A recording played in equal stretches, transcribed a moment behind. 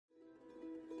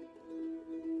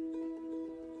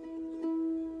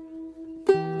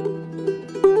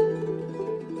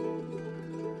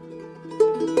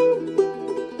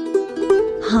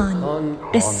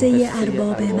قصه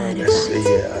ارباب معرفت.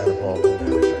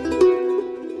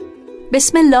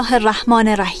 بسم الله الرحمن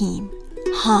الرحیم.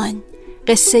 هان،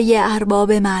 قصه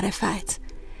ارباب معرفت.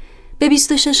 به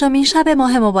 26مین شب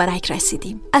ماه مبارک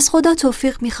رسیدیم. از خدا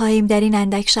توفیق می‌خواهیم در این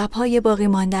اندک شب‌های باقی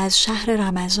مانده از شهر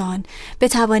رمضان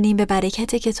بتوانیم به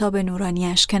برکت کتاب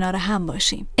نورانیش کنار هم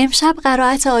باشیم. امشب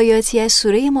قرائت آیاتی از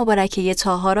سوره مبارکه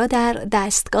طه را در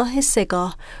دستگاه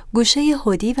سگاه، گوشه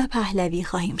هدی و پهلوی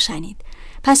خواهیم شنید.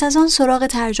 پس از آن سراغ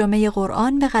ترجمه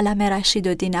قرآن به قلم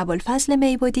رشیدالدین ابوالفضل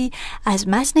میبودی از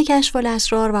متن کشف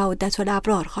الاسرار و عدت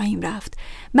الابرار خواهیم رفت.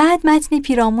 بعد متنی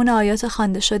پیرامون آیات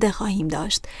خوانده شده خواهیم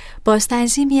داشت. باز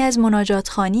تنظیمی از مناجات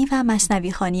خوانی و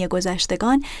مثنوی خوانی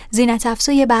گذشتگان زینت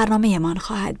افزای برنامه من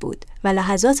خواهد بود و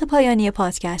لحظات پایانی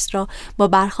پادکست را با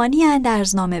برخوانی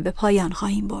اندرزنامه به پایان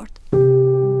خواهیم برد.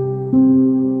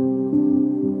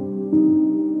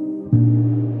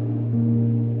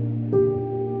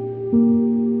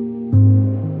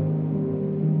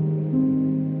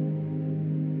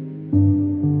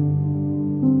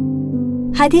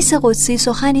 حدیث قدسی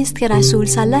سخنی است که رسول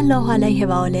صلی الله علیه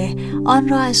و آله آن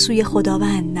را از سوی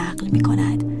خداوند نقل می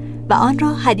کند و آن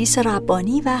را حدیث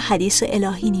ربانی و حدیث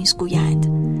الهی نیز گویند.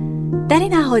 در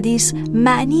این احادیث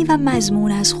معنی و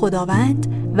مضمون از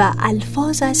خداوند و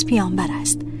الفاظ از پیامبر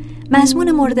است.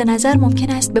 مضمون مورد نظر ممکن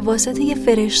است به واسطه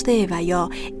فرشته و یا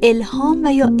الهام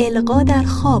و یا القا در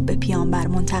خواب به پیامبر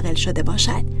منتقل شده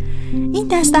باشد. این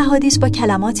دست احادیث با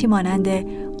کلماتی مانند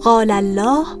قال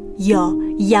الله یا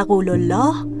یقول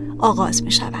الله آغاز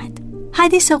می شوند.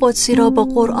 حدیث قدسی را با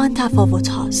قرآن تفاوت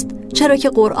هاست، چرا که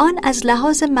قرآن از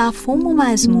لحاظ مفهوم و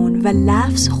مضمون و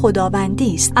لفظ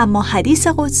خداوندی است، اما حدیث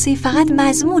قدسی فقط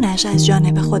مضمونش از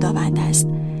جانب خداوند است.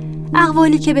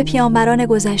 اقوالی که به پیامبران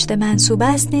گذشته منسوب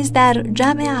است نیز در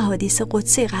جمع احادیث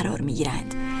قدسی قرار می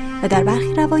گیرند و در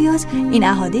برخی روایات این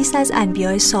احادیث از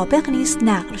انبیاء سابق نیز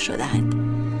نقل شده‌اند.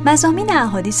 مضامین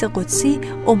احادیث قدسی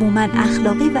عموماً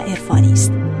اخلاقی و عرفانی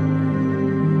است.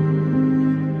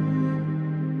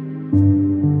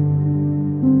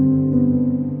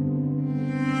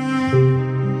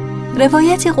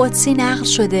 روایت قدسی نقل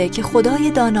شده که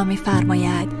خدای دانا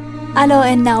می‌فرماید الا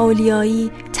ان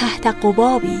اولیایی تحت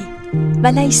قبابی و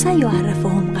لیس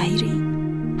یعرفهم غیری.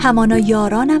 همانا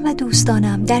یارانم و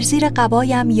دوستانم در زیر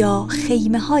قبایم یا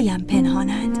خیمه هایم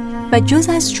پنهانند و جز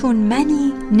از چون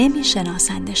منی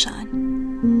نمی‌شناسندشان.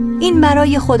 این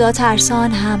برای خدا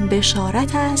ترسان هم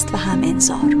بشارت است و هم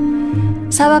انذار.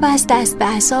 سبب است دست به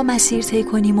عصا مسیر طی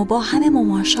کنیم و با همه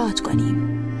مماشات کنیم.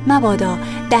 مبادا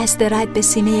دست رد به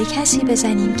سینه کسی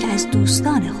بزنیم که از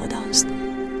دوستان خداست.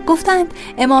 گفتند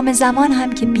امام زمان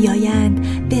هم که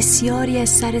بیایند بسیاری از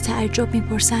سر تعجب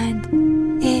میپرسند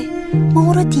ما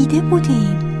او را دیده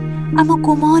بودیم اما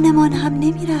گمانمان هم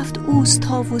نمیرفت اوست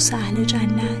طاووس اهل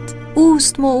جنت.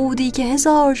 اوست موعودی که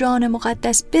 1000 جان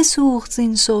مقدس بسوخت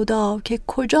زین سودا که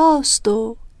کجاست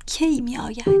و کی می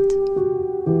آید.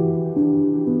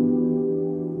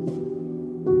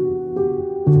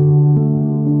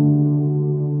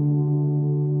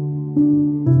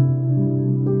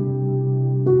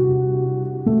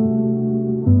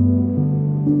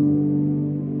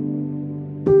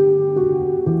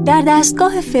 در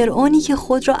دستگاه فرعونی که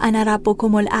خود را انا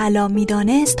ربکم الاعلی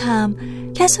می‌دانست هم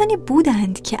کسانی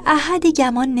بودند که احدی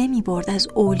گمان نمی برد از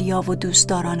اولیا و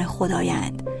دوستداران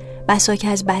خدایند، بسا که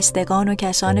از بستگان و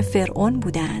کسان فرعون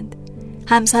بودند.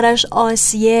 همسرش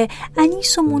آسیه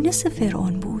انیس و مونس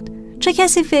فرعون بود. چه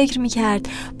کسی فکر می‌کرد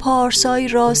پارسای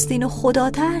راستین و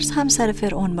خداترس همسر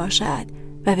فرعون باشد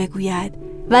و بگوید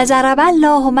و ضرب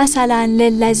الله مثلا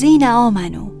للذین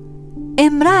آمنوا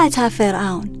امرأة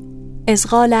فرعون اذ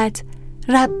قالت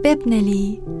رب ابن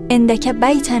لی عندک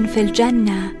بیتا فی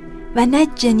الجنة و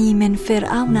نجنی من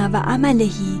فرعون و عمله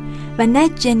و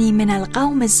نجنی من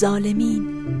القوم الظالمین.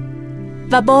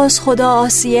 و باز خدا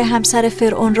آسیه همسر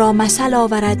فرعون را مثل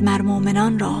آورد مر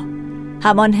مومنان را،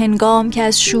 همان هنگام که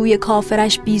از شوی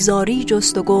کافرش بیزاری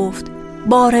جست و گفت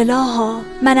بارالها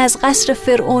من از قصر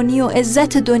فرعونی و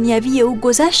عزت دنیوی او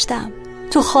گذشتم،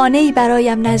 تو خانه‌ای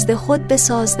برایم نزد خود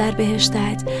بساز در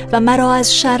بهشتت و مرا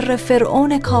از شر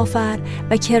فرعون کافر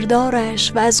و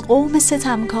کردارش و از قوم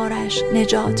ستمکارش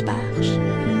نجات بخش.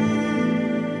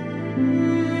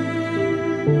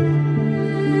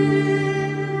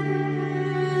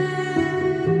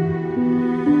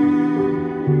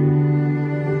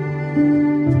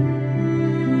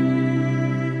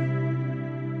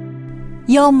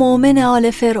 یا مؤمن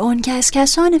آل فرعون که از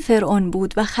کسان فرعون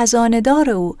بود و خزانه‌دار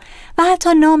او و حتی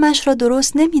نامش را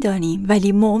درست نمی‌دانیم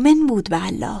ولی مؤمن بود به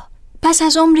الله. پس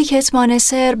از عمری کتمان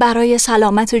سر برای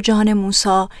سلامت جان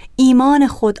موسی ایمان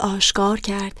خود آشکار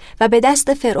کرد و به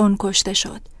دست فرعون کشته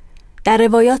شد. در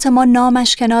روایات ما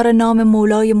نامش کنار نام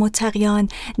مولای متقیان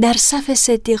در صف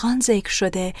صدیقان ذکر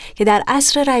شده که در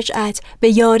عصر رجعت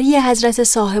به یاری حضرت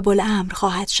صاحب الامر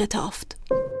خواهد شتافت.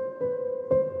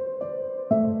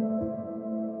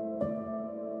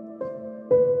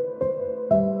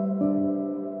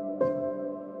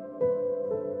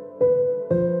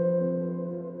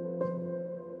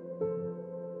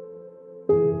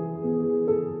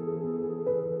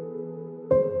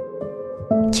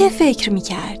 که فکر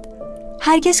می‌کرد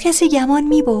هرگز کسی گمان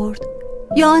می‌برد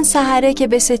یا آن سحره که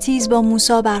به ستیز با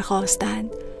موسی برخاستند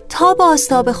تا با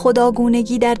آستاب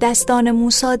خداگونگی در دستان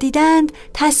موسی دیدند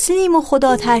تسلیم و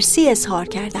خدا ترسی اظهار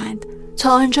کردند،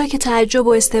 تا آنجا که تعجب و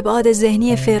استبعاد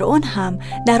ذهنی فرعون هم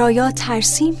در آیات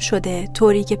ترسیم شده،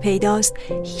 طوری که پیداست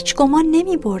هیچ گمان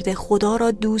نمی‌برده خدا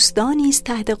را دوستانی است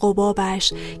تحت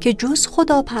قبابش که جز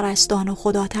خدا پرستان و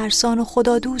خدا ترسان و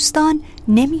خدا دوستان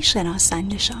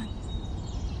نمی‌شناسندشان.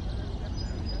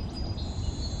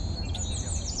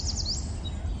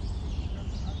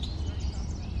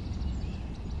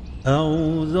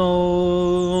 اعوذ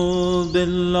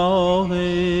بالله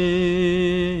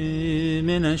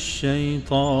من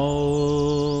الشیطان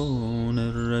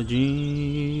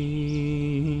الرجیم.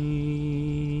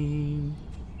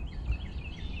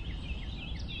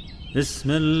 بسم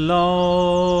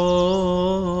الله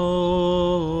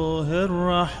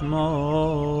الرحمن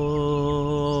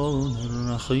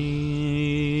الرحیم.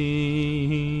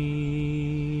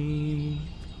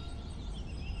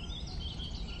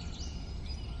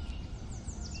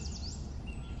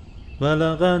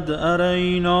 ولقد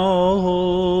أريناه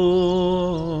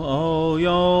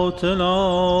آياتنا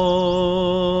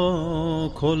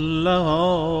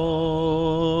كلها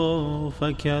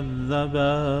فكذب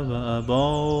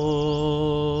وأبى.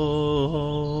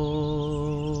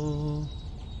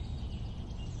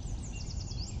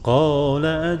 قال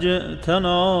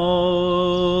أجئتنا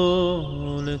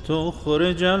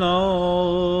لتخرجنا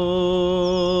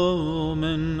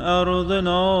من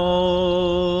أرضنا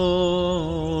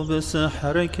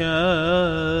بسحرك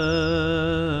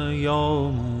يا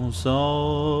موسى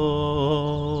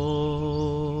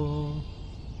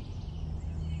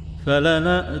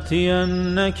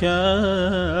فلنأتينك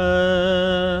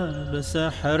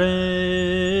بسحر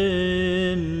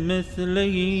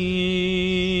مثله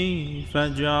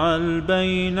فاجعل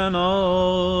بيننا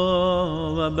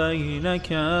وبينك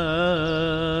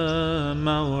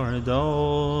موعدا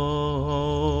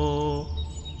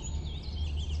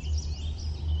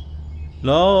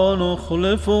لا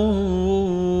نخلفه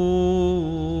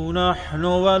نحن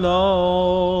ولا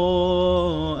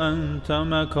أنت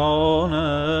مكانا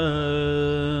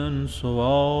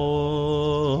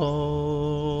سواه.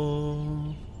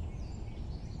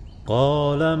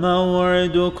 قال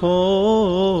موعدكم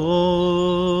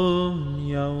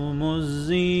يوم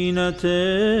الزينة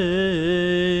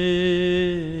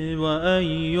وأن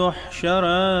يحشر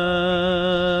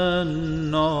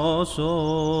الناس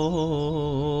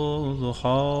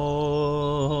ضحى.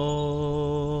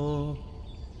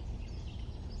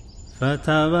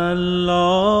 فتولى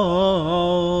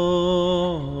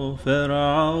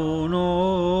فرعون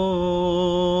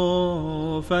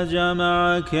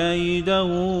فجمع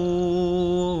كيده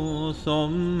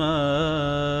ثم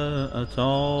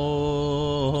أتى.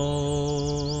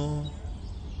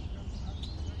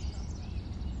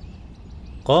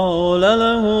 قال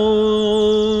له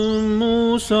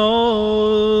موسى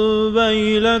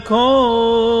ويلكم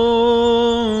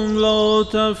لا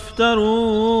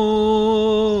تفتروا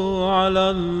على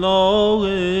الله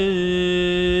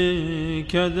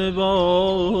كذبا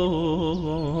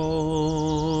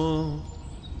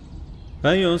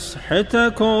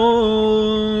فيسحتكم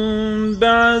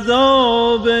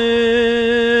بعذاب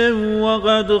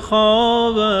وقد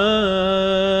خاب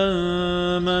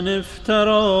من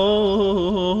افترى.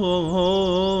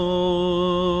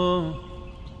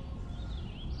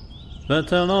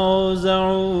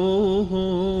 فتنازعوا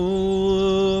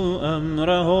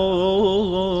أمرهم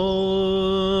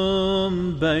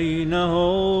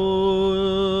بينهم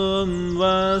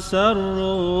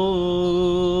وأسروا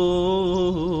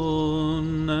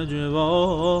النجوى.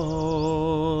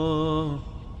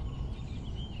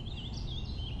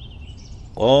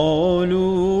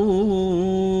 قالوا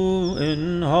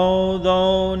إن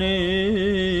هذان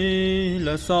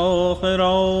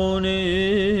لساحران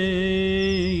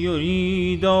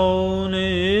يريدان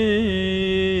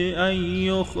أن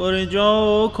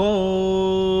يخرجاكم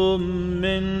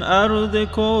من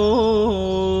أرضكم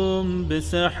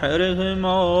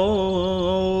بسحرهما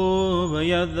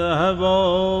ويذهبا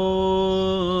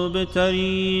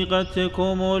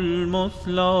بطريقتكم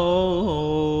المثلى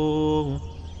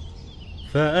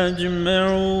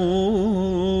فأجمعوا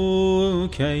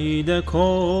كيدكم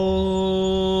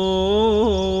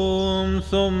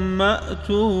ثم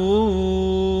أتوا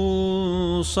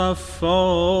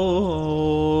صفا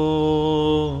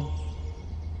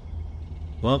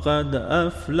وقد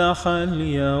أفلح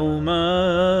اليوم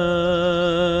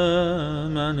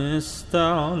من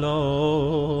استعلى.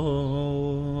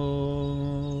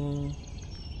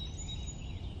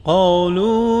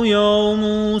 قالوا يا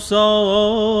موسى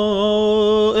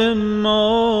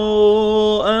إما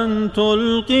أن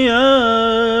تلقي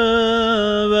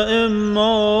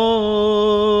وإما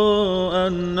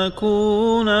أن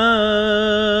نكون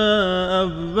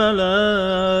أول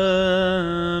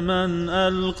من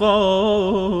ألقى.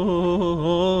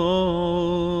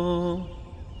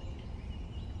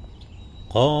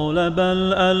 قال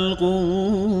بل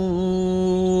ألقوا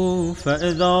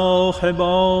فإذا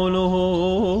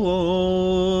حبالهم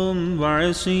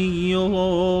وعصيهم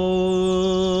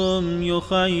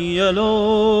يخيل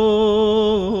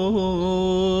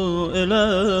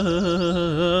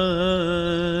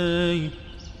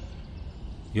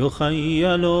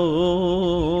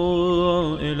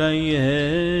إليه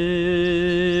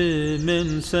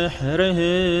من سحرهم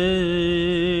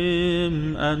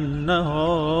أنها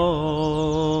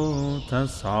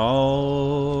تسعى.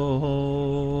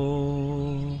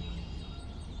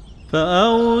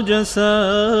 فأوجس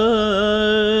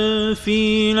في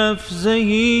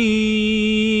نفسه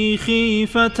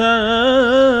خيفة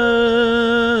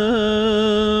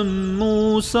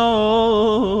موسى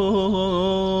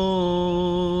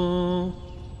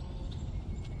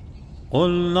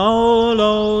قلنا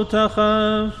لا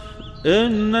تخف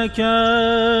إنك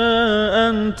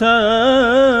أنت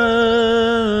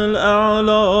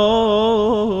الأعلى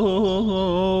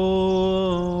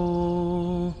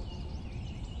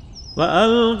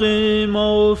وألق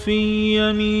ما في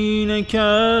يمينك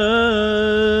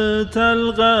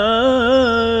تلقف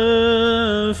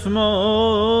ما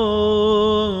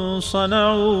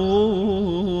صنعوا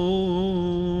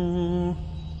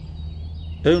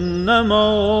إنما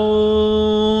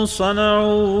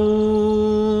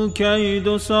صنعوا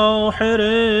كيد ساحر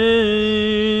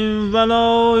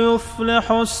ولا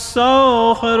يفلح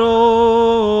الساحر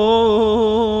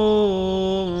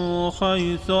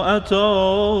حيث أتى.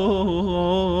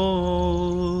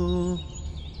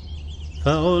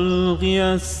 فألقي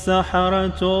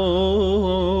السحرة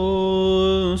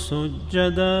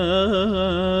سجدا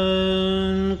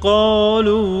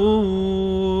قالوا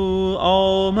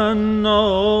آمنا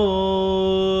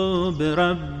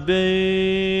برب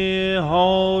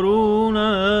هارون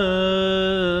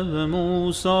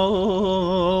وموسى.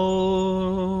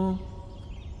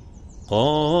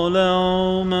 قال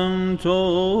آمنتم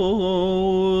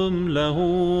له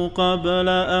قبل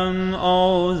أن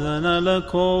آذن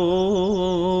لكم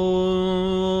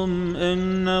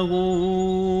إنه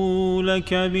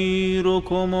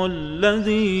لكبيركم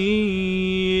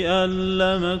الذي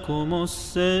علمكم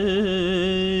السحر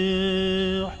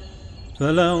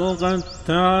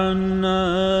فلأقطعن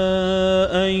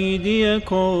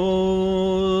أيديكم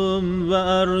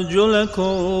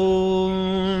وأرجلكم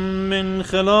من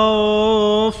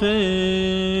خلاف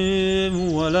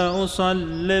ولأصلبنكم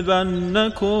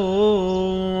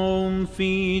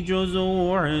في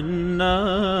جذوع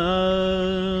النخل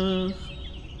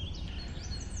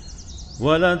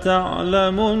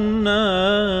ولتعلمن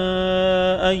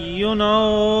أينا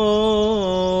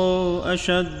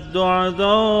أشد عذابا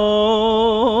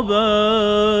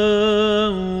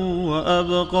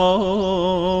وأبقى.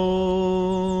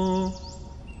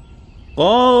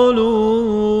 قالوا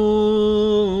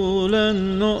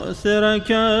لن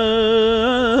نؤثرك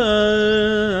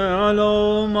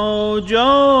على ما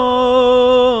جاءنا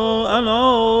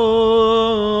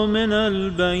من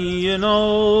البينات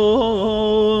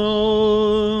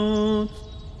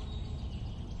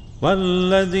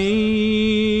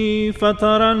والذي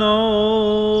فطرنا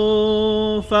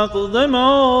فاقض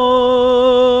ما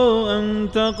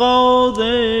أنت قاض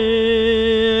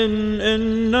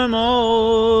إنما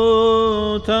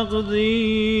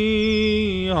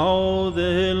تقضي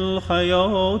هذه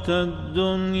الحياة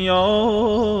الدنيا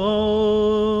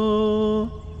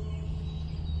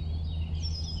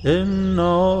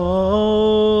إنا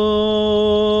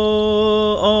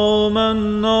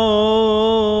آمنا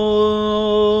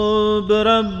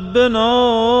بربنا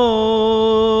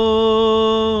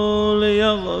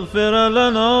ليغفر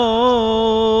لنا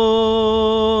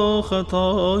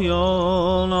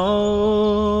خطايانا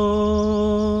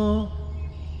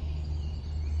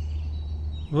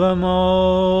وما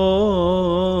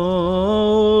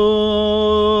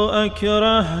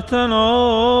أكرهتنا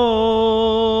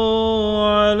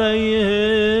عليه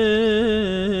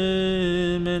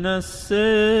السحر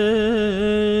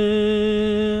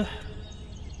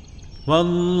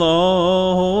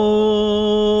والله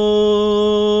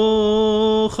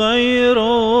خیر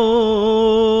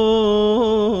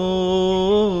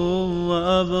و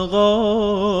ابقی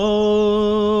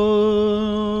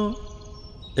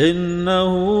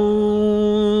انه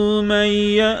من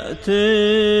یأت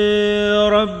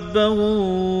ربه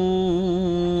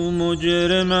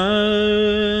مجرما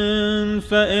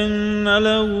فإن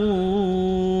له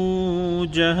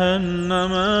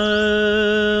جهنم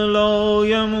لا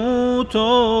يموت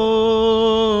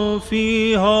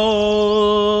فيها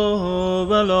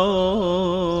ولا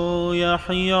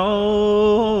يحيا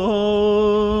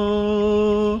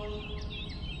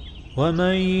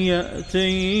ومن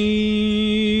يأته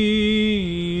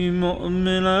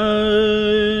مؤمنا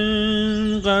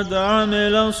قد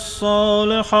عمل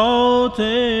الصالحات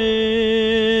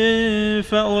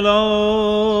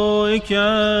فأولئك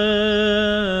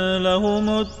لهم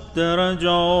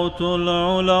الدرجات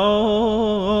العلا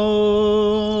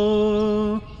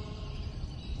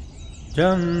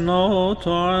جنات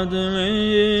عدن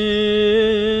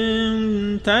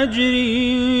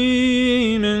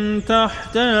تجري من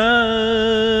تحتها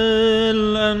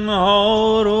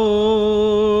الأنهار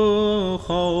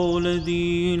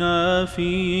خالدين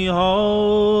فيها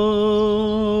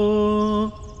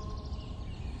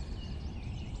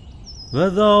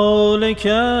وذلك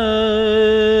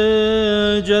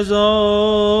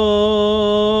جزاء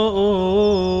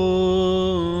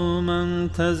من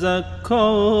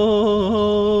تزكى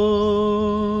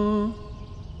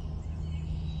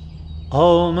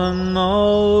آمنا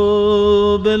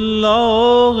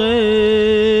بالله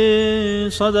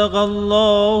صدق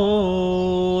الله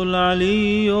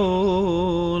العلی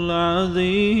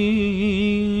العظیم.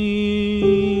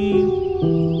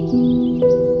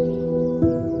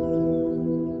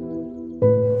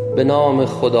 به نام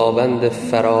خداوند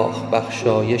فراخ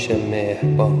بخشایش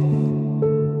مهربان.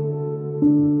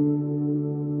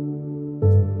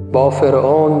 با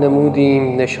فرعون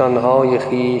نمودیم نشانهای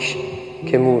خویش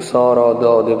که موسی را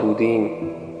داده بودیم.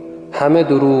 همه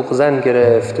دروغ زن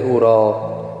گرفت او را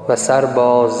و سر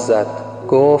باز زد.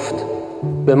 گفت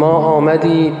به ما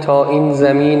آمدی تا این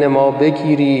زمین ما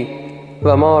بگیری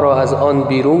و ما را از آن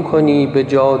بیرون کنی به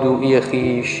جادویی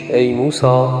خویش. ای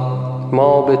موسی،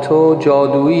 ما به تو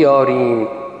جادویی آریم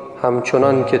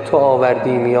همچنان که تو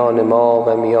آوردی میان ما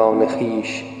و میان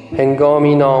خویش.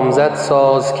 هنگامی نامزد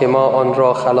ساز که ما آن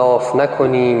را خلاف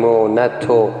نکنیم و نه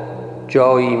تو،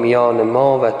 جایی میان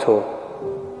ما و تو.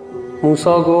 موسی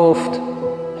گفت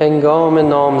هنگام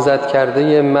نامزد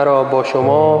کرده مرا با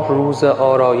شما روز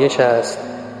آرایش است،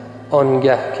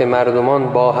 آنگه که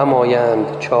مردمان با هم آیند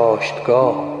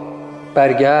چاشتگاه.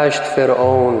 برگشت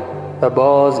فرعون و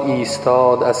باز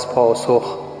ایستاد از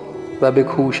پاسخ و به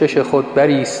کوشش خود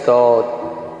برایستاد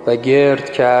و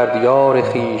گرد کرد یار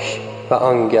خویش و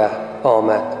آنگه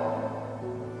آمد.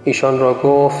 ایشان را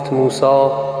گفت موسی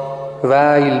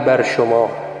ویل بر شما،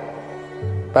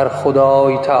 بر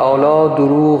خدای تعالی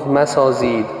دروغ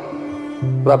مسازید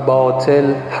و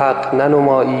باطل حق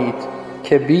ننمایید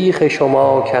که بیخ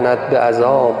شما کند به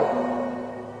عذاب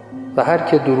و هر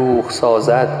که دروغ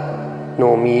سازد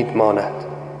نومید ماند.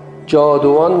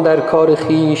 جادوان در کار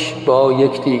خویش با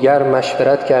یکدیگر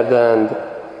مشورت کردند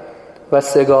و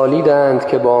سگالیدند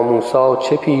که با موسی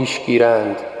چه پیش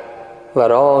گیرند و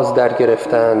راز در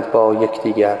گرفتند با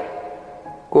یکدیگر.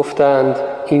 گفتند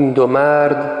این دو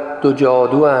مرد دو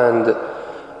جادوند،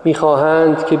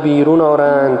 می‌خواهند که بیرون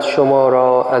آرند شما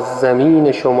را از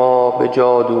زمین شما به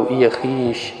جادویی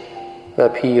خویش و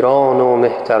پیران و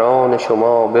مهتران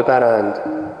شما ببرند.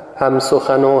 هم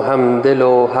سخن و هم دل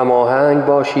و هم آهنگ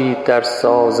باشید در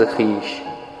ساز خویش.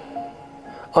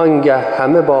 آنگه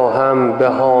همه با هم به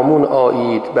هامون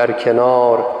آیید بر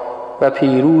کنار و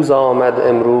پیروز آمد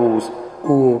امروز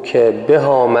او که به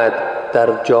آمد در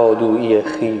جادویی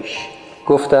خویش.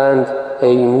 گفتند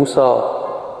ای موسی،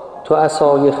 تو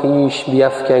عصای خویش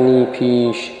بیفکنی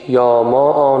پیش یا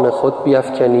ما آن خود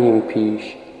بیفکنیم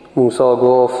پیش؟ موسی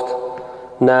گفت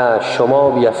نه، شما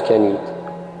بیفکنید.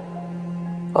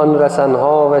 آن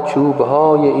رسنها و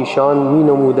چوبهای ایشان می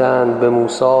نمودند به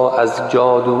موسی از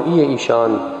جادویی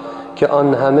ایشان که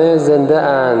آن همه زنده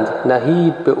اند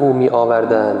نهیب به او می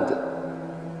آوردند.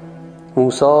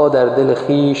 موسی در دل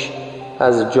خویش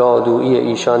از جادویی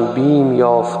ایشان بیم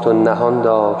یافت و نهان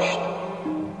داشت.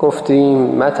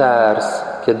 گفتیم مترس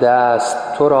که دست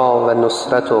تو را و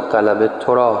نصرت و غلبه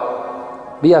تو را.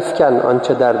 بیفکن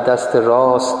آنچه در دست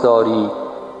راست داری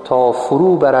تا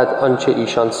فرو برد آنچه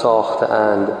ایشان ساخته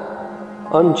اند.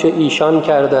 آنچه ایشان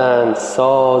کردند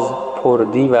ساز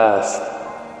پردیو است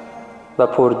و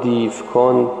پردیو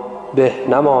کن به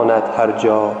نماند هر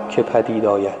جا که پدید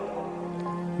آید.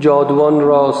 جادوان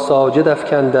را ساجد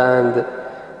افکندند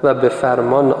و به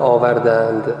فرمان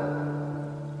آوردند.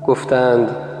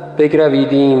 گفتند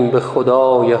بگرویدیم به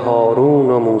خدای هارون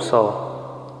و موسی.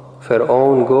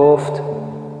 فرعون گفت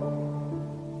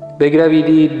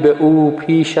بگرویدید به او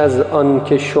پیش از آن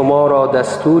که شما را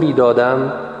دستوری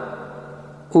دادم.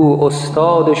 او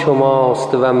استاد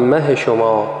شماست و مه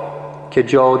شما که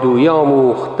جادویی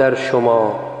آموخت در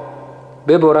شما.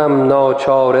 ببرم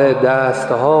ناچاره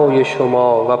دستهای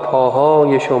شما و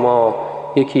پاهای شما،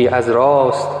 یکی از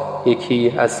راست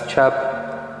یکی از چپ،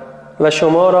 و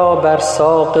شما را بر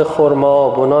ساق خرما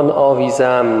بنان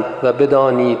آویزم و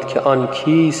بدانید که آن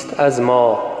کیست از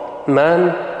ما،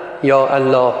 من یا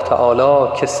الله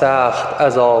تعالی که سخت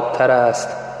عذابتر است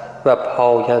و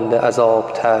پاینده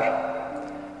عذابتر.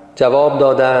 جواب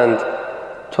دادند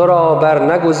تو را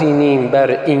بر نگزینیم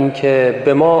بر این که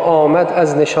به ما آمد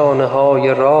از نشانه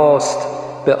های راست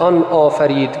به آن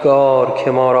آفریدگار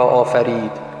که ما را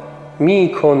آفرید.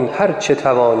 می کن هر چه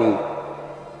توانی،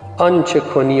 آنچه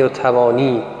کنی و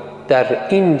توانی در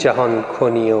این جهان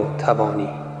کنی و توانی.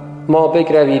 ما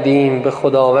بگرویدیم به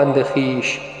خداوند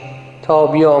خیش تا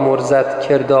بیامرزد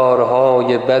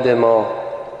کردارهای بد ما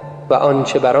و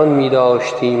آنچه بر آن می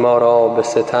داشتی ما را به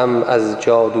ستم از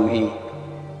جادویی.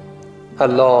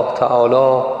 الله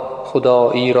تعالی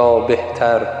خدایی را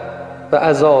بهتر و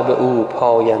عذاب او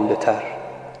پاینده تر.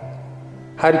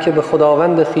 هر که به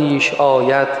خداوند خیش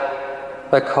آید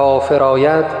و کافر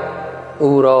آید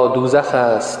او را دوزخ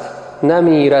است،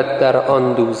 نمیرد در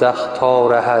آن دوزخ تا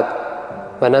رهد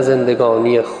و نه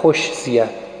زندگانی خوش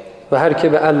زید. و هر که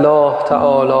به الله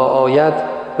تعالی آید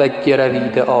و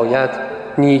گرویده آید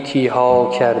نیکی ها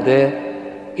کرده،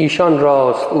 ایشان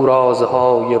راست او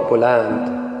رازهای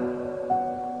بلند.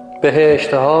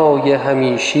 بهشت‌های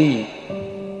همیشی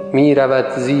می رود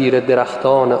زیر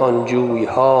درختان آن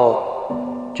جویها،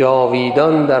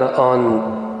 جاویدان در آن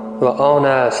و آن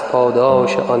است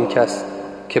پاداش آن کس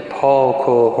که پاک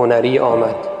و هنری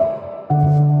آمد.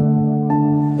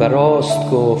 و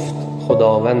راست گفت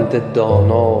خداوند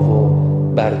دانا و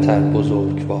برتر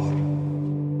بزرگوار.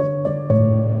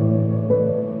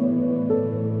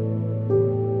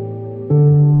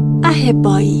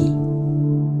 احبائی.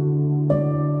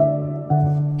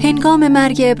 هنگام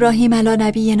مرگ ابراهیم علی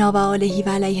نبینا و آله و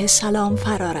علیه السلام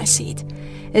فرا رسید.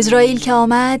 اسرائیل که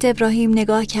آمد، ابراهیم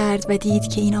نگاه کرد و دید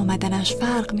که این آمدنش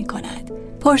فرق می کند.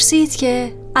 پرسید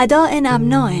که اداء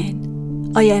امناء،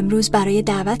 آیا امروز برای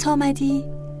دعوت آمدی؟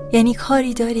 یعنی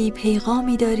کاری داری،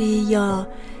 پیغامی داری، یا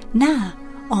نه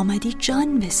آمدی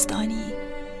جان بستانی؟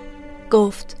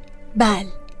 گفت بل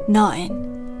نائن،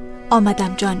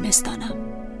 آمدم جان بستانم.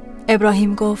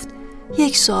 ابراهیم گفت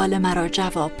یک سوال مرا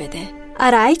جواب بده.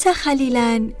 ارأیت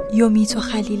خلیلا یمیت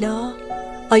خلیلا،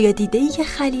 آیا دیده ای که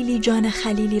خلیلی جان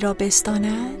خلیلی را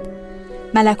بستاند؟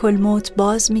 ملک الموت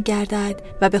باز می گردد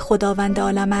و به خداوند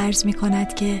عالم عرض می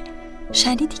کند که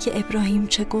شنیدی که ابراهیم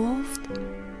چه گفت؟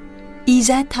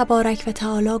 ایزد تبارک و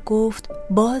تعالی گفت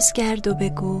بازگرد و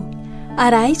بگو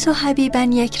ارأیت حبیبا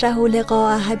یکره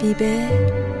لقاء حبیبه.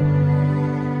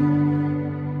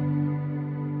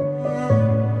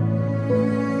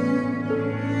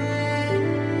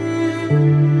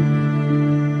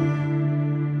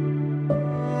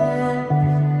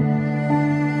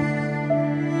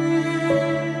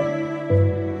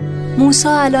 موسی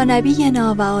علی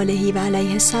نبینا و آله و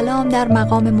علیه السلام در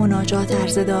مقام مناجات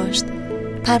عرضه داشت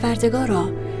پروردگارا،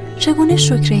 چگونه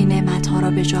شکر این نعمت‌ها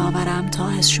را به جا آورم تا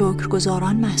از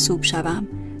شکرگزاران محسوب شوم؟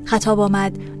 خطاب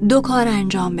آمد دو کار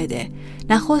انجام بده.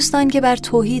 نخست آن که بر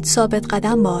توحید ثابت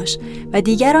قدم باش و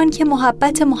دیگر آن که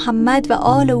محبت محمد و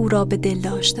آل او را به دل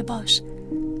داشته باش.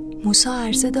 موسی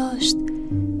عرضه داشت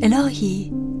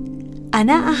الهی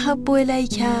انا احب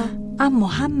الیک ام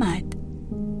محمد،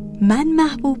 من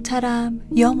محبوب ترم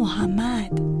یا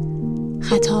محمد؟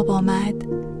 خطاب آمد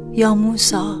یا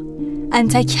موسی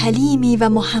انت کلیمی و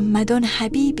محمدون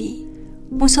حبیبی.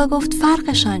 موسی گفت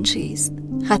فرقشان چیست؟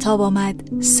 خطاب آمد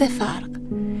سه فرق.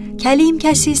 کلیم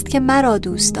کسی است که مرا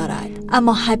دوست دارد،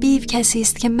 اما حبیب کسی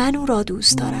است که من او را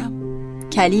دوست دارم.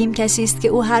 کلیم کسی است که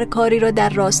او هر کاری را در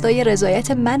راستای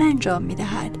رضایت من انجام می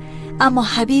دهد، اما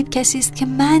حبیب کسی است که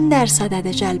من در صدد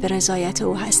جلب رضایت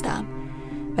او هستم.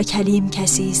 و کلیم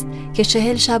کسی است که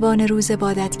 40 شبانه روز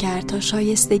عبادت کرد تا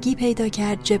شایستگی پیدا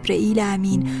کرد جبرئیل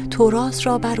امین تورات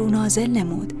را بر او نازل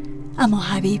نمود. اما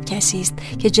حبیب کسی است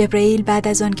که جبرئیل بعد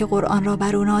از آن که قرآن را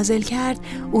بر او نازل کرد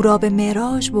او را به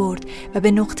معراج برد و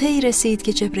به نقطه‌ای رسید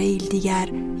که جبرئیل دیگر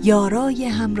یارای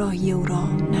همراهی او را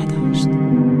نداشت.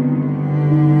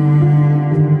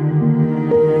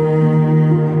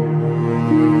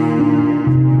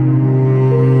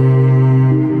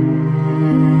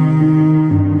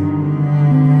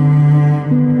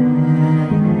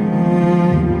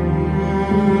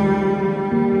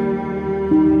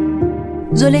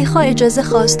 زلیخا اجازه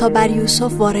خواست تا بر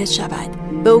یوسف وارد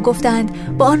شود. به او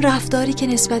گفتند با آن رفتاری که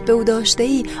نسبت به او داشته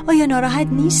ای آیا ناراحت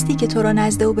نیستی که تو را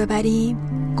نزد او ببریم؟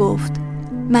 گفت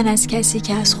من از کسی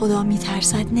که از خدا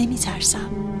میترسد نمیترسم.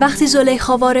 وقتی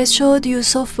زلیخا وارد شد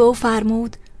یوسف به او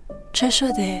فرمود چه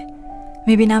شده؟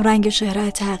 میبینم رنگ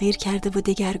چهره تغییر کرده و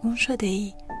دگرگون شده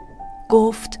ای.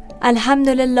 گفت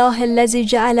الحمدلله الذی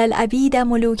جعل العبید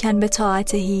ملوکا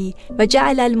بطاعته و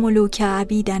جعل الملوک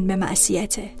عبیدا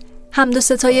بمعصیته. حمد و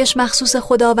ستایش مخصوص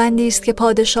خداوندی است که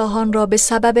پادشاهان را به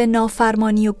سبب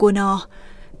نافرمانی و گناه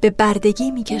به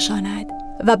بردگی میکشاند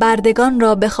و بردگان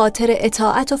را به خاطر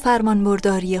اطاعت و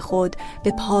فرمانبرداری خود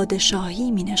به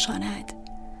پادشاهی مینشاند.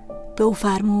 به او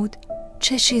فرمود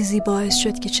چه چیزی باعث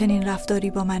شد که چنین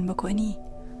رفتاری با من بکنی؟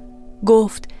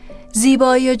 گفت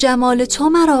زیبایی و جمال تو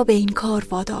مرا به این کار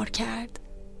وادار کرد.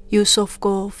 یوسف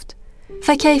گفت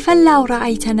فکیف لو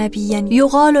رأیت نبیا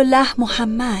یقال له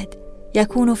محمد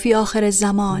یکون فی آخر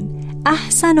الزمان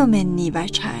احسن منی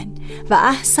وجها و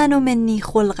احسن منی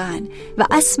خلقا و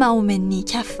اسمع منی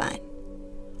کفا.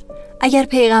 اگر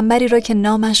پیغمبری را که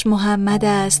نامش محمد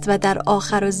است و در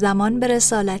آخر الزمان به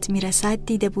رسالت میرسد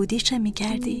دیده بودی چه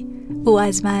میکردی؟ او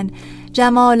از من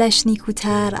جمالش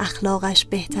نیکوتر، اخلاقش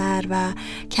بهتر و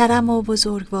کرم و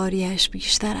بزرگواریش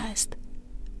بیشتر است.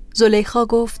 زلیخا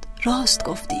گفت راست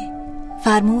گفتی.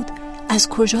 فرمود از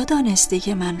کجا دانستی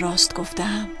که من راست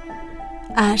گفتم؟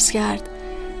 عرض کرد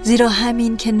زیرا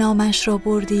همین که نامش را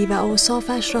بردی و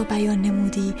اوصافش را بیان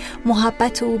نمودی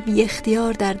محبت او بی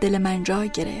اختیار در دل من جای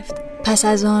گرفت. پس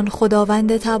از آن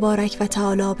خداوند تبارک و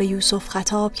تعالی به یوسف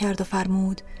خطاب کرد و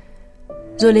فرمود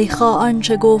زلیخا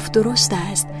آنچه گفت درست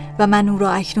است و من او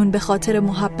را اکنون به خاطر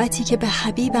محبتی که به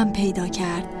حبیبم پیدا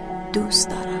کرد دوست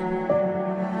دارم.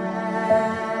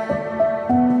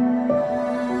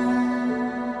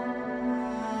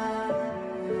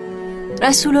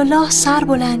 رسول الله سر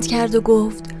بلند کرد و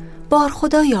گفت بار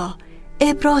خدایا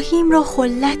ابراهیم را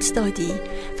خلت دادی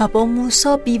و با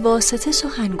موسی بیواسطه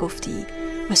سخن گفتی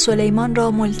و سلیمان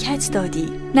را ملکت دادی،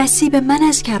 نصیب من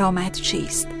از کرامت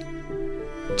چیست؟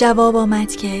 جواب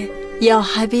آمد که یا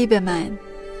حبیب من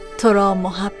تو را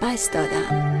محبت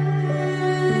دادم.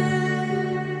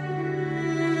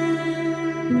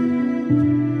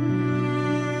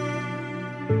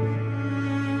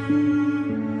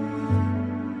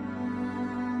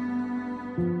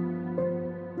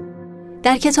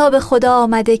 در کتاب خدا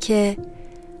آمده که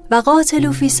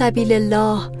وقاتلوا فی سبیل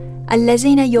الله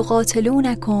الذین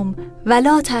یقاتلونکم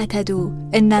ولا تعتدوا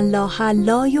ان الله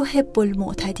لا یحب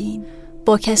المعتدین.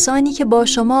 با کسانی که با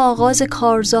شما آغاز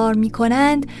کارزار می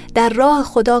کنند در راه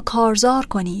خدا کارزار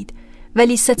کنید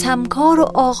ولی ستمکار و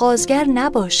آغازگر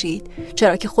نباشید،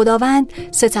 چرا که خداوند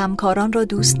ستمکاران را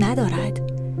دوست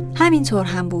ندارد. همینطور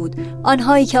هم بود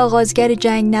آنهایی که آغازگر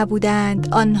جنگ نبودند،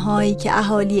 آنهایی که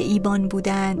اهالی ایمان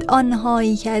بودند،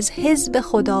 آنهایی که از حزب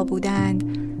خدا بودند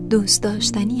دوست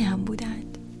داشتنی هم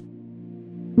بودند.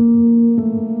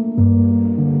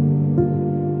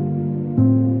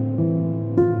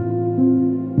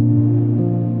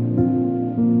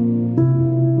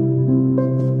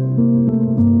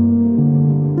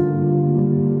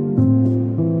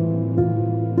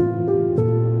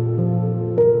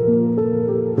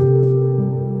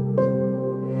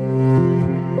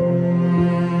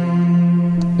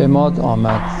 عماد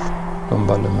آمد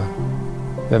دنبال من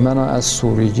به من از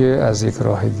سوریه از یک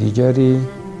راه دیگری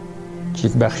که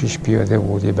یک بخشیش پیاده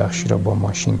بود یک بخشی را با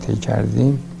ماشین طی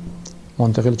کردیم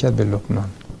منتقل کرد به لبنان.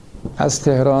 از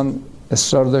تهران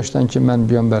اصرار داشتن که من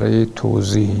بیام برای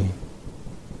توضیحی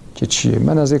که چیه.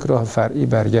 من از یک راه فرعی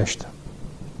برگشتم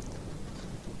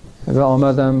و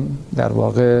آمدم. در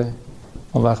واقع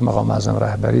اون وقت مقام اعظم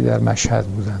رهبری در مشهد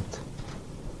بودند.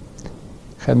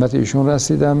 خدمت ایشون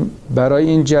رسیدم. برای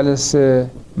این جلسه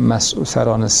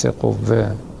سران سه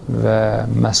قوه و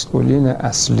مسئولین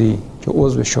اصلی که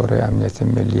عضو شورای امنیت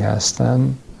ملی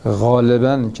هستند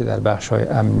غالباً که در بخش‌های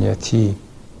امنیتی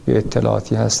و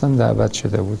اطلاعاتی هستند دعوت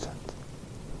شده بودند.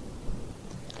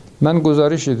 من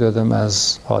گزارشی دادم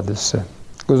از حادثه.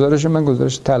 گزارش من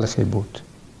گزارش تلخی بود،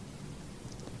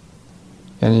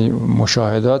 یعنی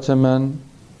مشاهدات من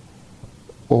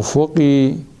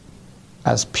افقی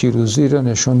از پیروزی را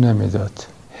نشون نمیداد.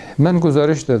 من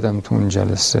گزارش دادم تو اون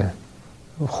جلسه.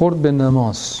 خورد به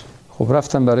نماز. خب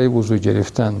رفتم برای وضو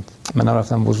گرفتن. من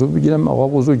رفتم وضو بگیرم، آقا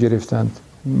وضو گرفتند.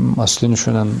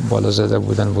 مسئولینشون هم بالا زده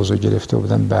بودن، وضو گرفته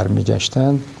بودن،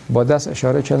 برمیگشتن. با دست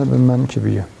اشاره کردن به من که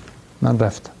بیا. من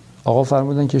رفتم. آقا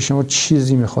فرمودن که شما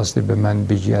چیزی می‌خواستی به من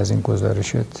بگی از این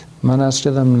گزارشت؟ من عرض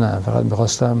کردم نه، فقط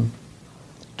می‌خواستم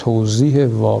توضیح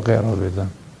واقع را بدم.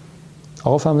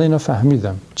 آقا فرمودن اینا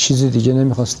فهمیدم، چیزی دیگه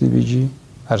نمی‌خواستی بگی؟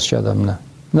 عرض کردم نه.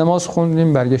 نماز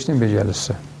خوندیم، برگشتیم به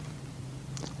جلسه.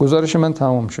 گزارش من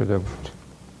تمام شده بود.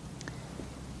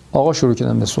 آقا شروع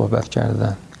کردن به صحبت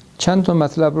کردن. چند تا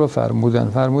مطلب رو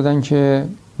فرمودن که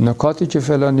نکاتی که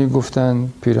فلانی گفتن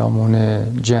پیرامون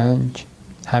جنگ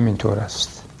همینطور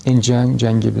است. این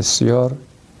جنگ بسیار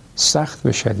سخت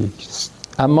و شدید است.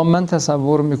 اما من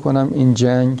تصور میکنم این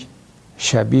جنگ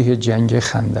شبیه جنگ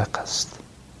خندق است.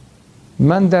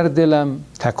 من در دلم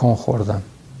تکان خوردم،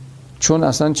 چون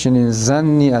اصلا چنین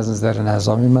ظنی از نظر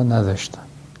نظامی من نداشتم.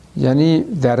 یعنی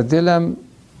در دلم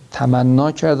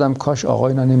تمنا کردم کاش آقا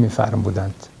اینا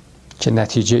نمیفرمودند که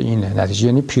نتیجه اینه. نتیجه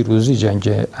یعنی پیروزی.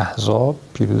 جنگ احزاب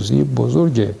پیروزی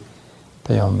بزرگ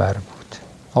پیامبر بود.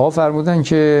 آقا فرمودن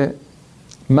که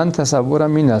من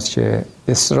تصورم این است که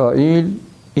اسرائیل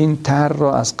این طرح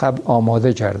را از قبل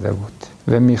آماده کرده بود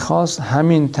و میخواست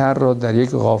همین طرح را در یک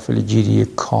غافلگیری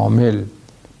کامل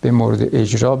به مورد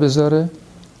اجرا بذاره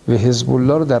و حزب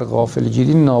الله رو در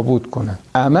غافلگیری نابود کنه.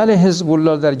 عمل حزب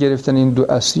الله در گرفتن این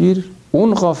دو اسیر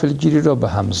اون غافلگیری را به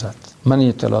هم زد. من این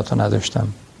اطلاعات رو نداشتم،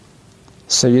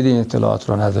 سید این اطلاعات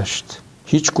رو نداشت،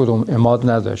 هیچ کدوم عماد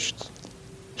نداشت،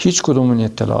 هیچ کدوم این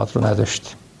اطلاعات رو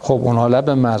نداشت. خب اونها لب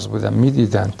مرز بودن،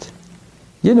 میدیدند.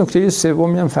 یه نکته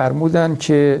سومی هم فرمودن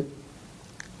که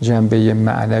جنبه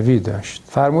معنوی داشت.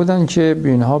 فرمودن که به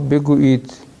اینها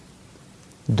بگویید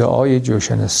دعای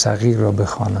جوشن صغیر را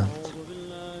بخوانند.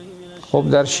 خب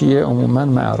در شیعه عموما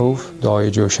معروف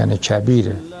دعای جوشن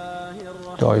کبیره.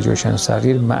 دعای جوشن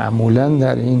صغیر معمولا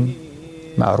در این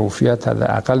معروفیت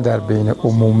حداقل در بین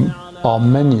عموم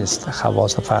عامه نیست،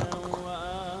 خواص فرق میکنه.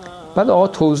 بعد آقا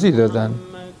توضیح دادن،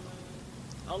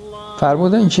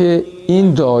 فرمودن که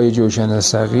این دعای جوشن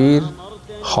صغیر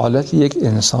حالت یک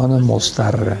انسان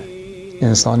مضطره،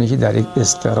 انسانی که در یک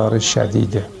اضطرار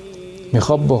شدیده،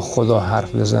 میخواد با خدا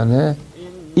حرف بزنه.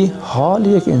 این حال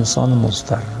یک انسان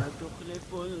مضطره.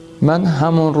 من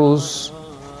همون روز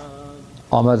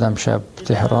آمدم شب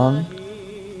تهران،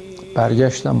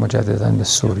 برگشتم مجددا به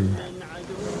سوریه،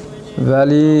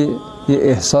 ولی یه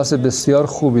احساس بسیار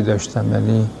خوبی داشتم.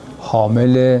 یعنی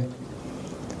حامل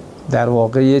در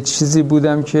واقع یه چیزی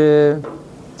بودم که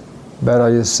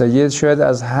برای سید شاید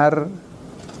از هر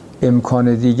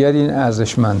امکان دیگر این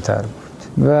ارزشمندتر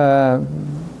بود. و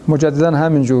مجددا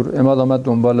همینجور عماد آمد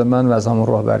دنبال من و از همون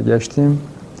راه برگشتیم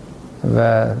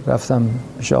و رفتم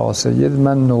پیش آقا سید.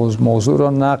 من موضوع را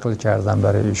نقل کردم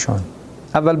برای ایشان.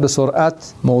 اول به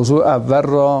سرعت موضوع اول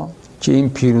را که این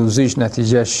پیروزیش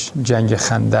نتیجهش جنگ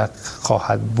خندق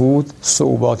خواهد بود،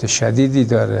 صعوبات شدیدی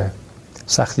داره،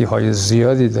 سختی های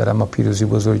زیادی داره، اما پیروزی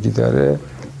بزرگی داره،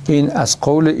 این از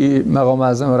قول مقام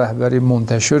اعظم رهبری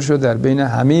منتشر شد در بین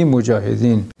همه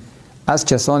مجاهدین، از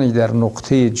کسانی در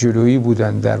نقطه جلویی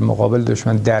بودن در مقابل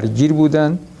دشمن درگیر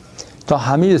بودن تا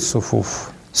همه صفوف.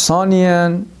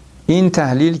 ثانیاً این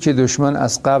تحلیل که دشمن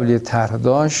از قبل طرح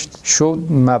داشت شد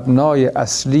مبنای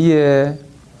اصلی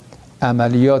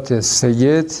عملیات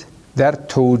سید در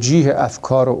توجیه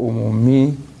افکار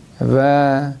عمومی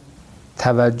و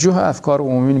توجه افکار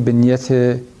عمومی به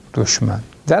نیت دشمن.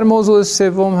 در موضوع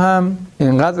سوم هم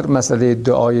اینقدر مسئله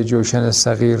دعای جوشن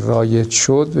صغیر رایج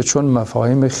شد و چون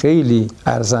مفاهیم خیلی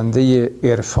ارزنده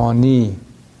عرفانی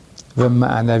و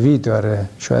معنوی داره،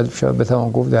 شاید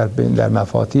بتوان گفت در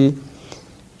مفاتی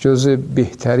جز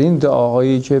بهترین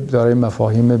دعاهایی که دارای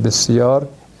مفاهیم بسیار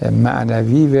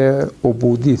معنوی و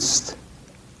عبودی است.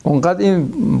 اونقدر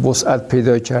این وسعت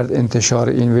پیدا کرد انتشار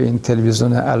این و این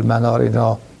تلویزیون المنار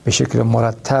اینا به شکل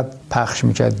مرتب پخش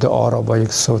میکرد دعا را با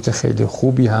یک صوت خیلی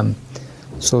خوبی هم،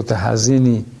 صوت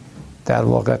حزینی در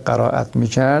واقع قرائت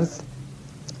میکرد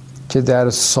که در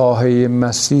ساحه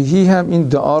مسیحی هم این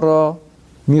دعا را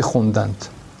میخوندند.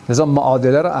 لذا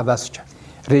معادله را عوض کرد.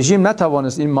 رژیم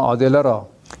نتوانست این معادله را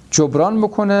جبران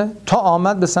بکنه تا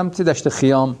آمد به سمت دشت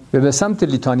خیام و به سمت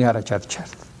لیتانی حرکت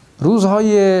کرد.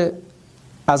 روزهای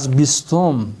از 20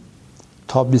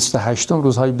 تا 28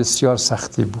 روزهای بسیار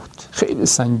سختی بود، خیلی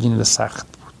سنگین و سخت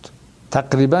بود.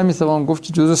 تقریبا میتوان گفت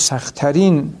که جزو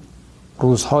سخت‌ترین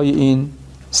روزهای این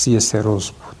 33 روز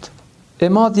بود.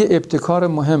 عماد یه ابتکار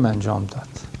مهم انجام داد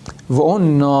و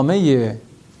اون نامه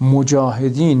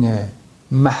مجاهدین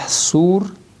محصور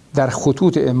در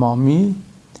خطوط امامی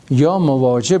یا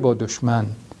مواجه با دشمن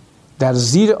در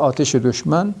زیر آتش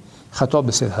دشمن خطاب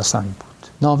به سید حسن بود.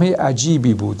 نامه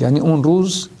عجیبی بود. یعنی اون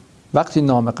روز وقتی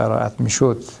نامه قرائت می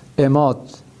شد، عماد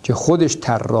که خودش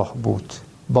طراح بود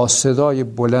با صدای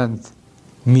بلند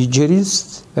می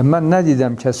گریست و من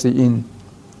ندیدم کسی این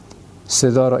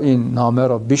صدا را، این نامه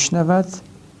را بشنود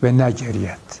و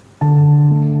نگرید.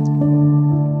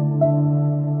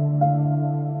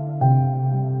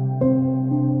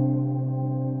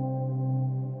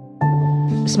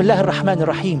 بسم الله الرحمن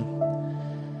الرحیم.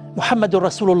 محمد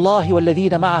رسول الله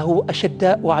والذين معه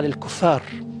أشداء على الكفار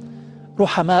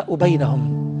رحماء بينهم،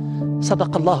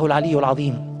 صدق الله العلي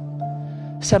العظيم.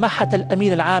 سماحة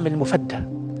الأمين العام المفدى،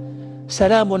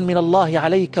 سلام من الله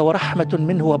عليك ورحمة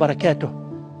منه وبركاته.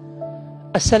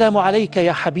 السلام عليك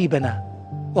يا حبيبنا،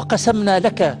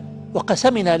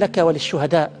 وقسمنا لك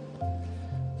وللشهداء.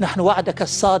 نحن وعدك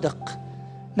الصادق،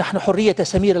 نحن حرية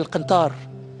سمير القنطار،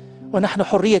 ونحن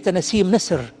حرية نسيم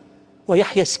نسر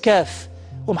ويحيى سكاف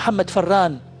ومحمد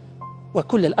فران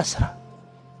وكل الأسرى.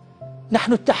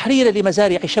 نحن التحرير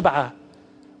لمزارع شبعة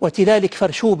وتلالك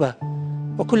فرشوبة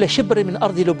وكل شبر من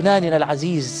أرض لبناننا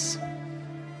العزيز.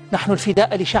 نحن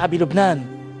الفداء لشعب لبنان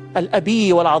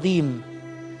الأبي والعظيم.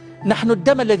 نحن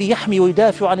الدم الذي يحمي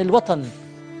ويدافع عن الوطن.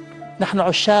 نحن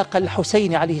عشاق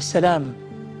الحسين عليه السلام.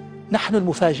 نحن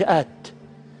المفاجآت.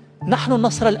 نحن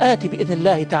النصر الآتي بإذن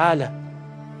الله تعالى.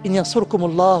 إن ينصركم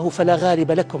الله فلا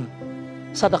غالب لكم،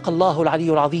 صدق الله العلي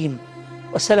العظيم.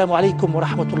 والسلام عليكم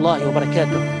ورحمة الله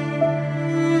وبركاته.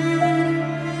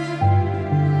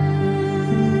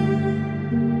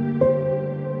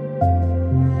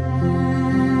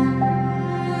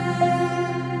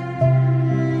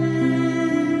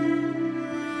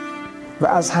 و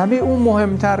از همه اون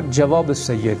مهمتر جواب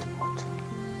سید بود.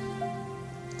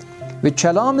 و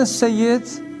کلام سید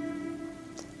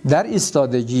در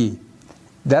ایستادگی،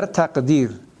 در تقدیر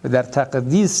و در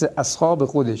تقدیس اصحاب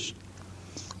خودش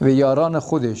و یاران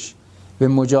خودش و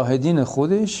مجاهدین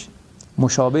خودش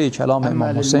مشابه کلام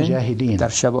امام حسین در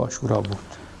شب عاشورا بود.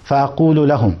 فأقول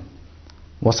لهم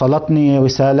وصلتني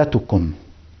رسالتكم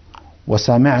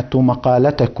وسمعت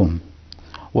مقالتكم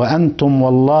وأنتم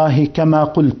والله كما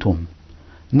قلتم،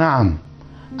 نعم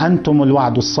أنتم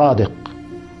الوعد الصادق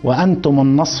وأنتم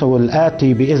النصر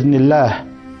الآتي بإذن الله.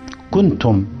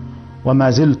 كنتم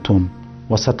وما زلتم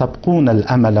وستبقون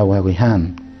الأمل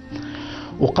والرهان.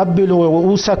 أقبل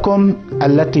رؤوسكم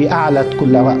التي أعلت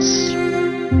كل رأس.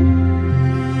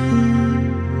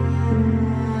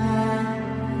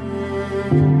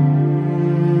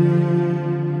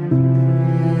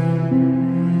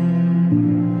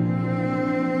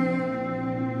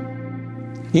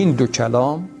 این دو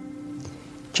کلام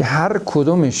که هر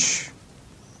کدومش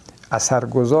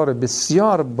اثرگذار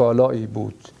بسیار بالایی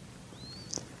بود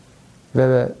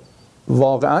و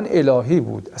واقعا الهی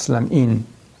بود. اصلا این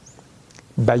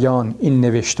بیان، این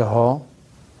نوشته ها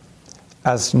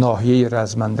از ناحیه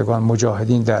رزمندگان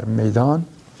مجاهدین در میدان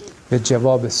و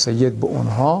جواب سید به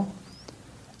اونها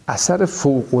اثر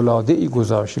فوق‌العاده‌ای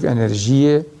گذاشت،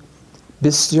 انرژی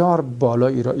بسیار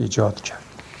بالایی را ایجاد کرد.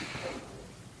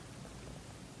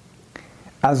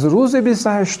 از روز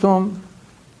 28م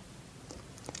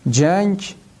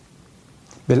جنگ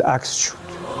بالعکس شد.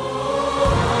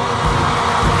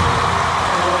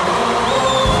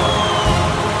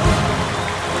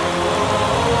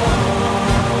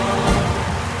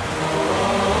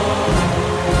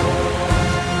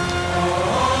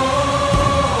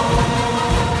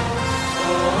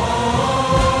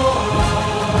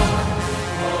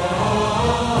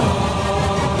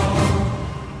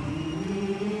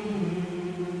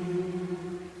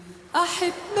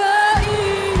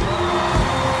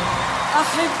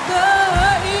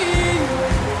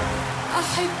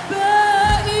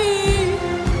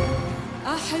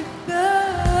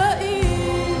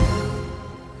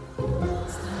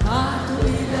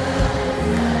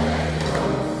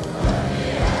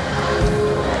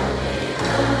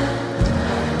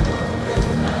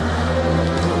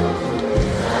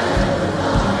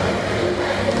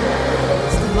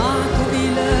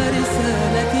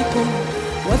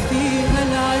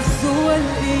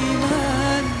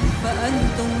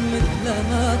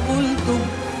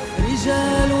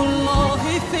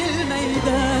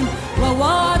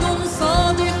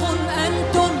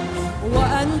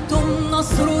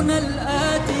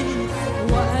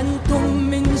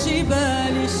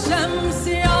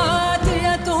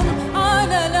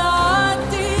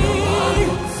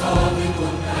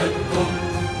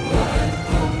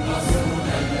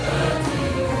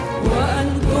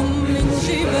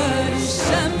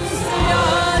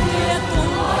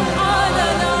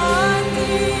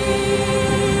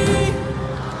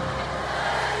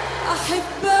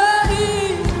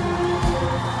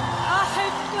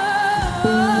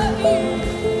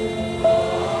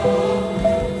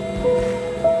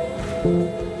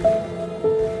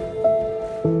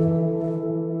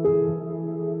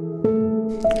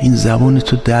 این زبان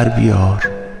تو در بیار،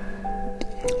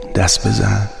 دست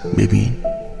بزن ببین،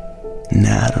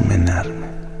 نرمه نرمه،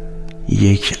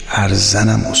 یک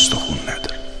ارزنم استخون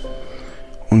نداره.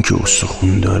 اون که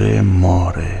استخون داره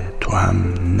ماره. تو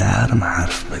هم نرم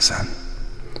حرف بزن،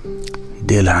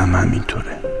 دل هم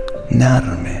همینطوره،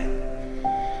 نرمه.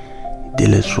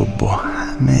 دلت رو با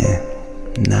همه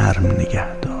نرم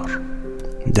نگه دار.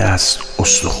 دست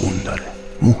استخون داره،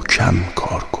 محکم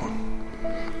کار کن.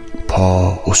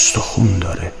 پا استخون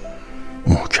داره،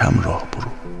 محکم راه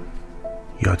برو.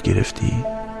 یاد گرفتی؟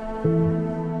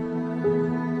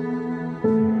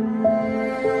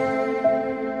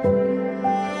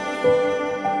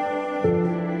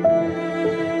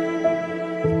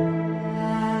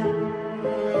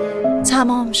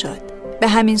 تمام شد. به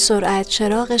همین سرعت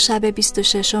چراغ شب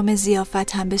 26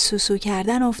 ضیافت هم به سوسو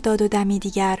کردن افتاد و دمی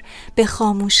دیگر به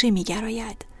خاموشی می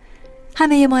گراید.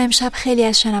 همه ما امشب خیلی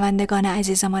از شنوندگان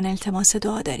عزیزمان التماس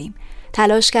دعا داریم.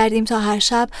 تلاش کردیم تا هر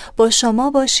شب با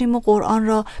شما باشیم و قرآن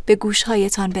را به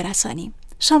گوشهایتان برسانیم.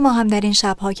 شما هم در این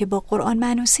شبها که با قرآن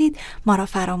مانوسید ما را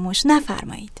فراموش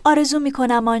نفرمایید. آرزو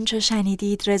می‌کنم آنچه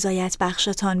شنیدید رضایت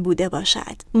بخشتان بوده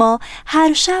باشد. ما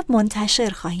هر شب منتشر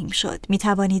خواهیم شد.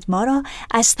 می‌توانید ما را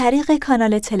از طریق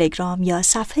کانال تلگرام یا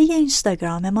صفحه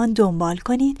اینستاگراممان دنبال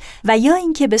کنید و یا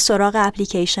اینکه به سراغ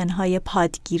اپلیکیشن‌های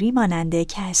پادگیری مانند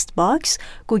کست باکس،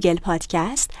 گوگل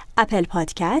پادکست، اپل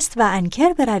پادکست و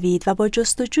انکر بروید و با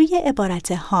جستجوی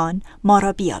عبارت هان ما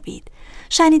را بیابید.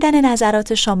 شنیدن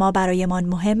نظرات شما برایمان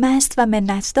مهم است و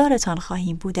منتدارتان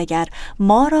خواهیم بود اگر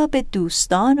ما را به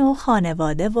دوستان و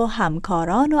خانواده و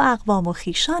همکاران و اقوام و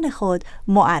خویشان خود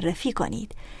معرفی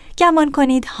کنید. گمان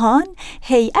کنید هان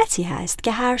هیئتی هست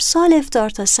که هر سال افطار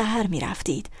تا سحر می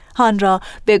رفتید. هان را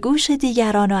به گوش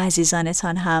دیگران و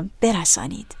عزیزانتان هم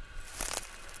برسانید.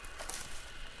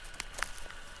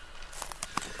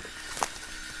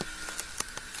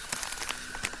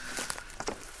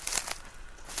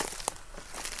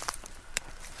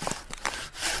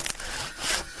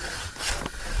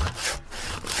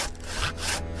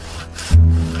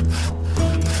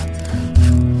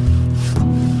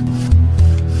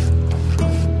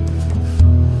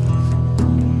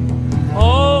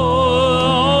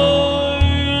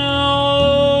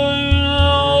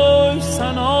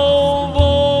 سنا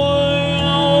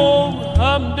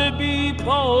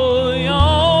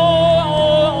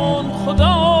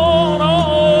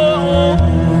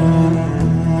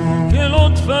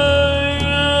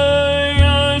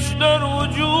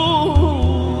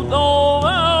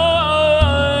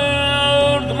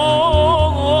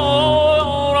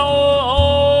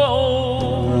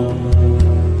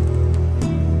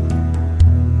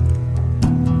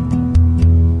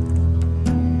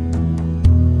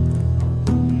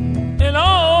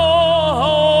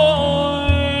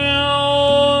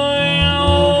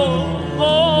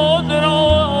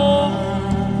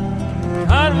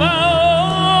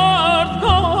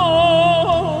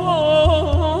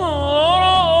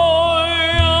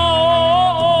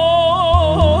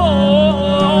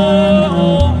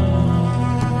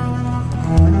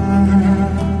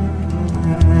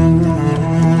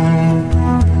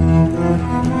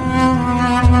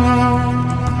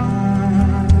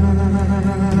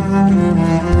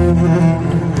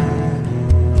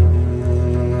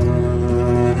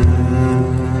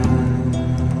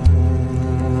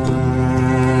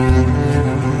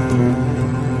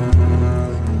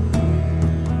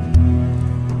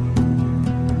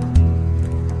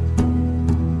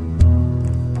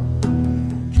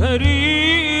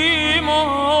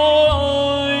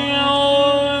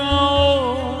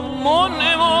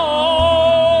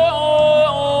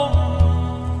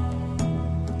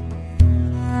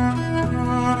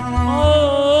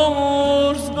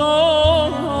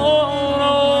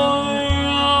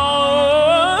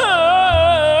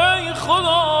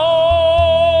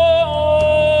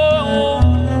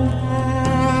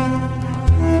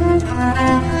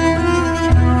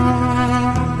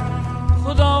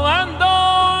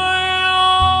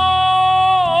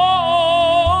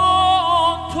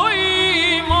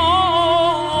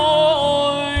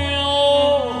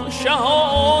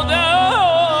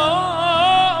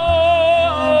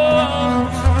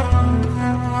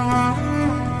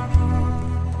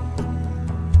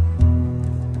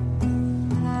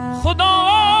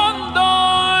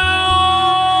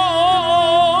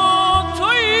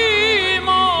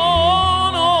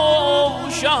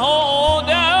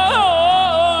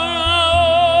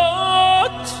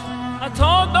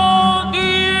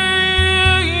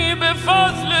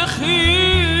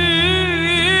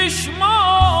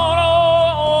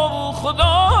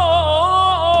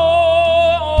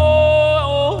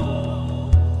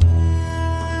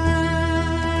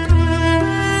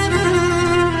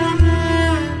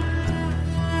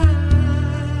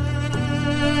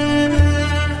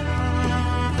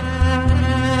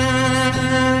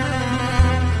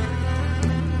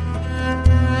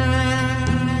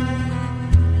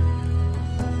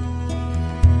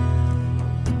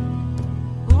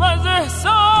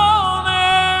احسان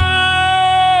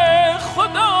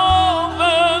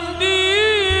خداوندی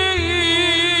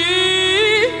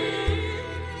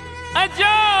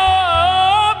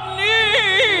عجب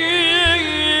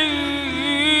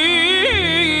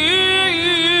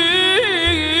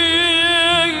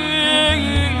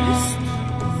نیست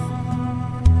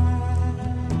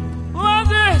و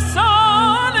از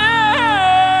احسان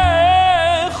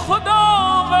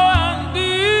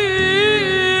خداوندی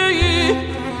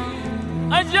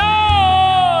عجب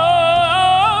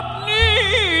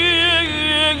نیست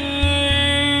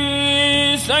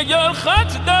اگر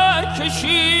خط در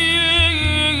کشی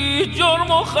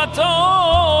جرم و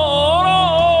خطا را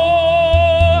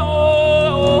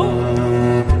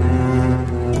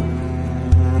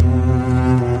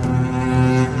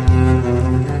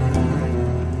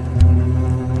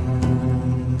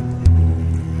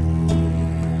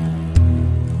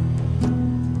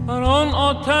بر آن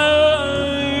آتش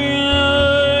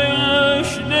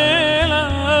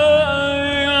دلم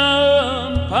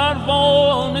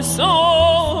پروانه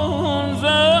سان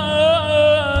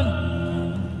زد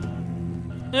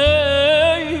ای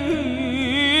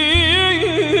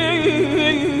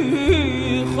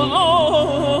خدا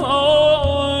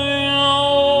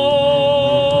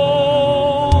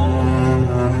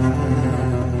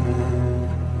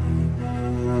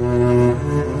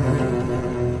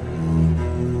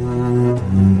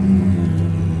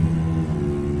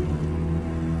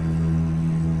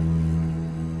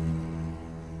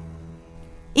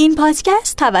این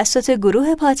پادکست توسط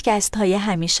گروه پادکست های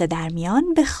همیشه در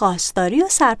میان به خواستاری و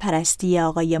سرپرستی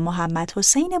آقای محمد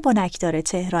حسین بنکدار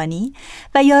تهرانی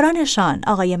و یارانشان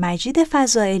آقای مجید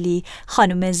فضائلی،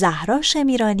 خانم زهرا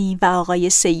شمیرانی و آقای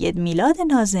سید میلاد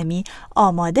ناظمی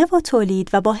آماده و تولید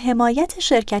و با حمایت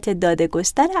شرکت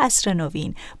دادگستر عصر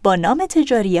نوین با نام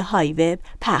تجاری های وب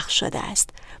پخش شده است.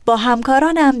 با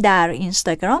همکارانم در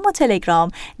اینستاگرام و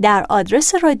تلگرام در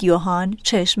آدرس رادیوهان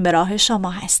چشم به راه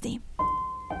شما هستیم.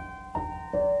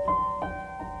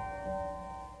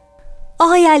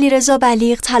 آقای علیرضا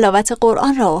بلیغ تلاوت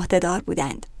قرآن را عهده‌دار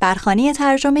بودند. برخوانی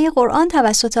ترجمه قرآن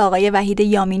توسط آقای وحید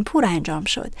یامینپور انجام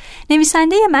شد.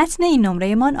 نویسنده متن این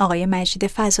نمره‌مان آقای مجید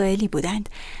فضائلی بودند.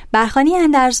 برخوانی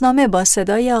اندرزنامه با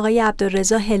صدای آقای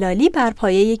عبدالرضا هلالی بر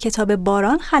پایه کتاب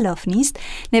باران خلاف نیست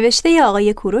نوشته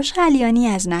آقای کوروش علیانی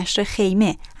از نشر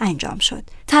خیمه انجام شد.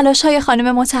 تلاش‌های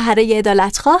خانم مطهره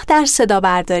عدالتخواه در صدا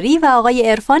برداری و آقای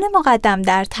عرفان مقدم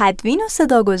در تدوین و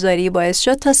صداگذاری باعث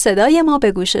شد تا صدای ما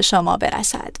به گوش شما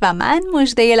برسد و من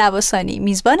مژده لواسانی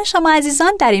میزبان شما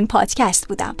عزیزان در این پادکست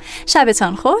بودم.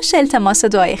 شبتان خوش، التماس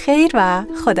دعای خیر و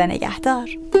خدا نگهدار.